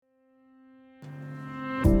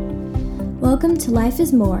Welcome to Life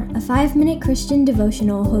is More, a 5-minute Christian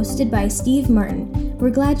devotional hosted by Steve Martin. We're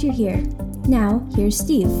glad you're here. Now, here's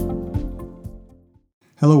Steve.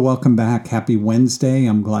 Hello, welcome back. Happy Wednesday.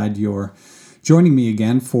 I'm glad you're joining me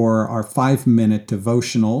again for our 5-minute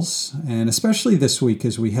devotionals, and especially this week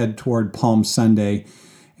as we head toward Palm Sunday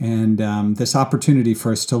and this opportunity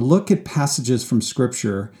for us to look at passages from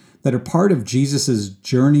Scripture that are part of Jesus'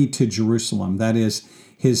 journey to Jerusalem, that is,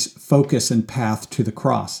 his focus and path to the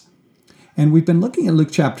cross. And we've been looking at Luke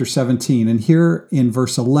chapter 17, and here in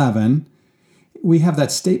verse 11, we have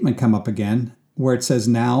that statement come up again where it says,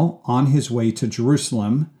 now on his way to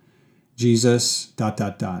Jerusalem, Jesus, ...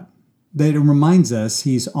 That it reminds us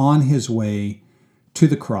he's on his way to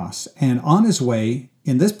the cross. And on his way,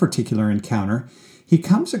 in this particular encounter, he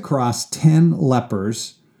comes across 10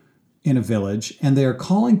 lepers in a village, and they are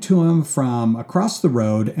calling to him from across the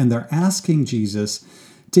road, and they're asking Jesus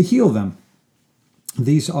to heal them.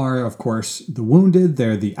 These are, of course, the wounded.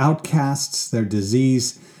 They're the outcasts. Their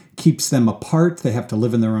disease keeps them apart. They have to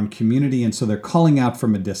live in their own community, and so they're calling out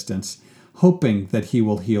from a distance, hoping that he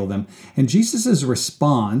will heal them. And Jesus'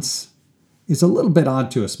 response is a little bit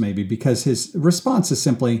odd to us maybe, because his response is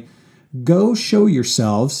simply, go show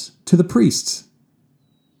yourselves to the priests.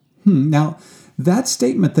 Now, that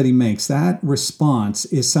statement that he makes, that response,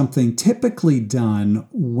 is something typically done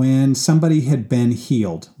when somebody had been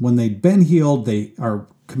healed. When they'd been healed, they are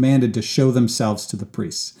commanded to show themselves to the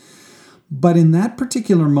priests. But in that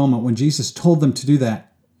particular moment, when Jesus told them to do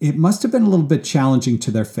that, it must have been a little bit challenging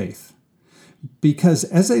to their faith. Because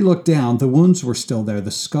as they looked down, the wounds were still there, the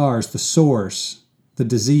scars, the sores, the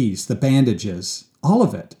disease, the bandages, all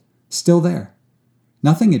of it still there.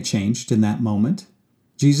 Nothing had changed in that moment.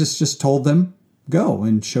 Jesus just told them, go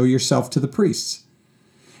and show yourself to the priests.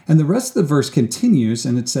 And the rest of the verse continues,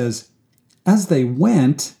 and it says, as they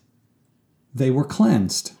went, they were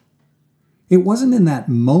cleansed. It wasn't in that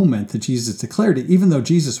moment that Jesus declared it, even though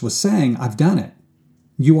Jesus was saying, I've done it.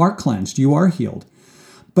 You are cleansed. You are healed.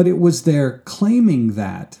 But it was their claiming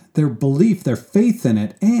that, their belief, their faith in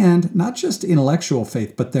it, and not just intellectual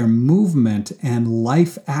faith, but their movement and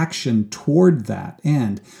life action toward that.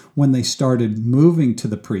 And when they started moving to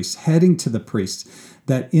the priests, heading to the priests,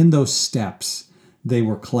 that in those steps, they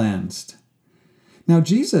were cleansed. Now,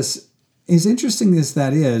 Jesus, as interesting as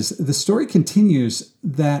that is, the story continues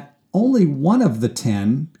that only one of the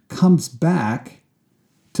 10 comes back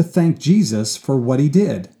to thank Jesus for what he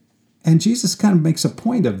did. And Jesus kind of makes a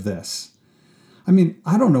point of this. I mean,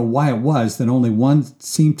 I don't know why it was that only one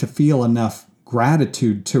seemed to feel enough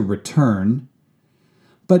gratitude to return,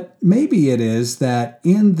 but maybe it is that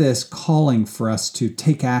in this calling for us to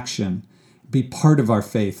take action, be part of our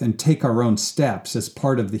faith, and take our own steps as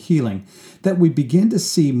part of the healing, that we begin to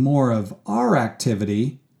see more of our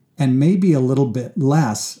activity and maybe a little bit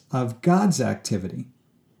less of God's activity.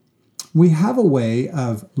 We have a way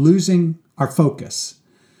of losing our focus.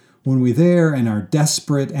 When we're there and are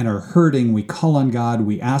desperate and are hurting, we call on God,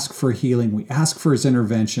 we ask for healing, we ask for his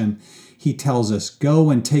intervention. He tells us,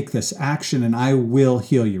 go and take this action and I will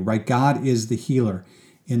heal you, right? God is the healer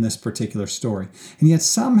in this particular story. And yet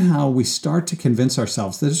somehow we start to convince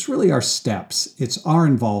ourselves that it's really our steps, it's our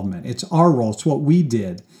involvement, it's our role, it's what we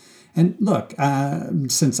did. And look,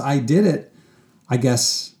 since I did it, I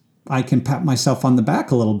guess I can pat myself on the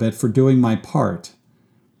back a little bit for doing my part.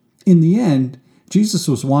 In the end, Jesus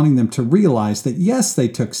was wanting them to realize that, yes, they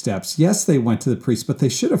took steps. Yes, they went to the priest, but they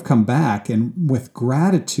should have come back and with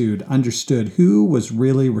gratitude understood who was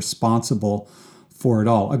really responsible for it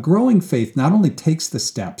all. A growing faith not only takes the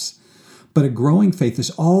steps, but a growing faith is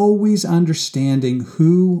always understanding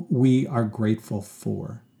who we are grateful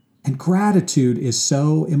for. And gratitude is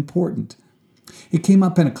so important. It came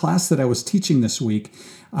up in a class that I was teaching this week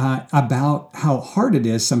about how hard it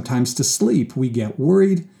is sometimes to sleep. We get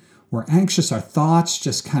worried. We're anxious. Our thoughts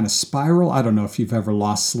just kind of spiral. I don't know if you've ever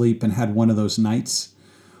lost sleep and had one of those nights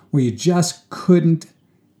where you just couldn't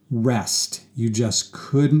rest. You just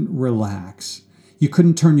couldn't relax. You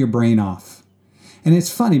couldn't turn your brain off. And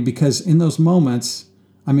it's funny because in those moments,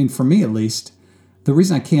 I mean, for me at least, the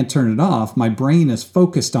reason I can't turn it off, my brain is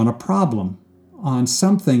focused on a problem, on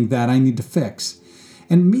something that I need to fix.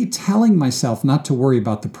 And me telling myself not to worry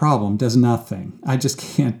about the problem does nothing. I just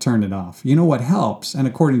can't turn it off. You know what helps? And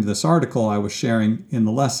according to this article I was sharing in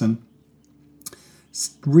the lesson,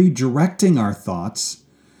 redirecting our thoughts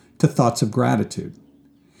to thoughts of gratitude.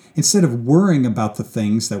 Instead of worrying about the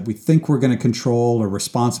things that we think we're going to control or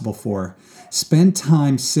responsible for, spend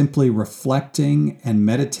time simply reflecting and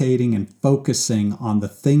meditating and focusing on the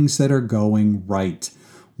things that are going right.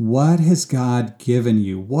 What has God given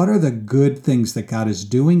you? What are the good things that God is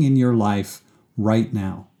doing in your life right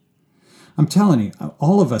now? I'm telling you,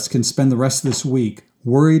 all of us can spend the rest of this week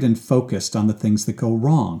worried and focused on the things that go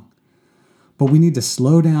wrong. But we need to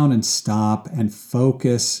slow down and stop and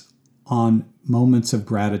focus on moments of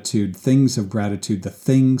gratitude, things of gratitude, the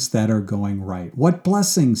things that are going right. What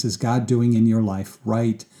blessings is God doing in your life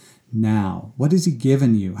right now? What has He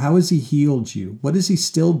given you? How has He healed you? What is He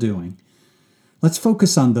still doing? Let's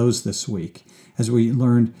focus on those this week as we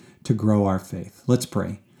learn to grow our faith. Let's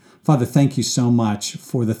pray. Father, thank you so much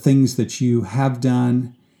for the things that you have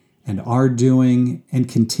done and are doing and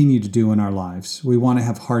continue to do in our lives. We want to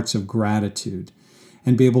have hearts of gratitude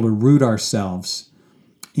and be able to root ourselves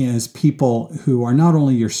as people who are not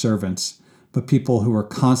only your servants, but people who are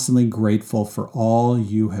constantly grateful for all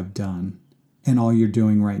you have done and all you're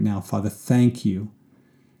doing right now. Father, thank you.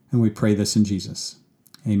 And we pray this in Jesus.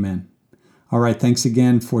 Amen. All right, thanks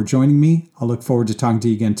again for joining me. I'll look forward to talking to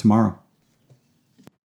you again tomorrow.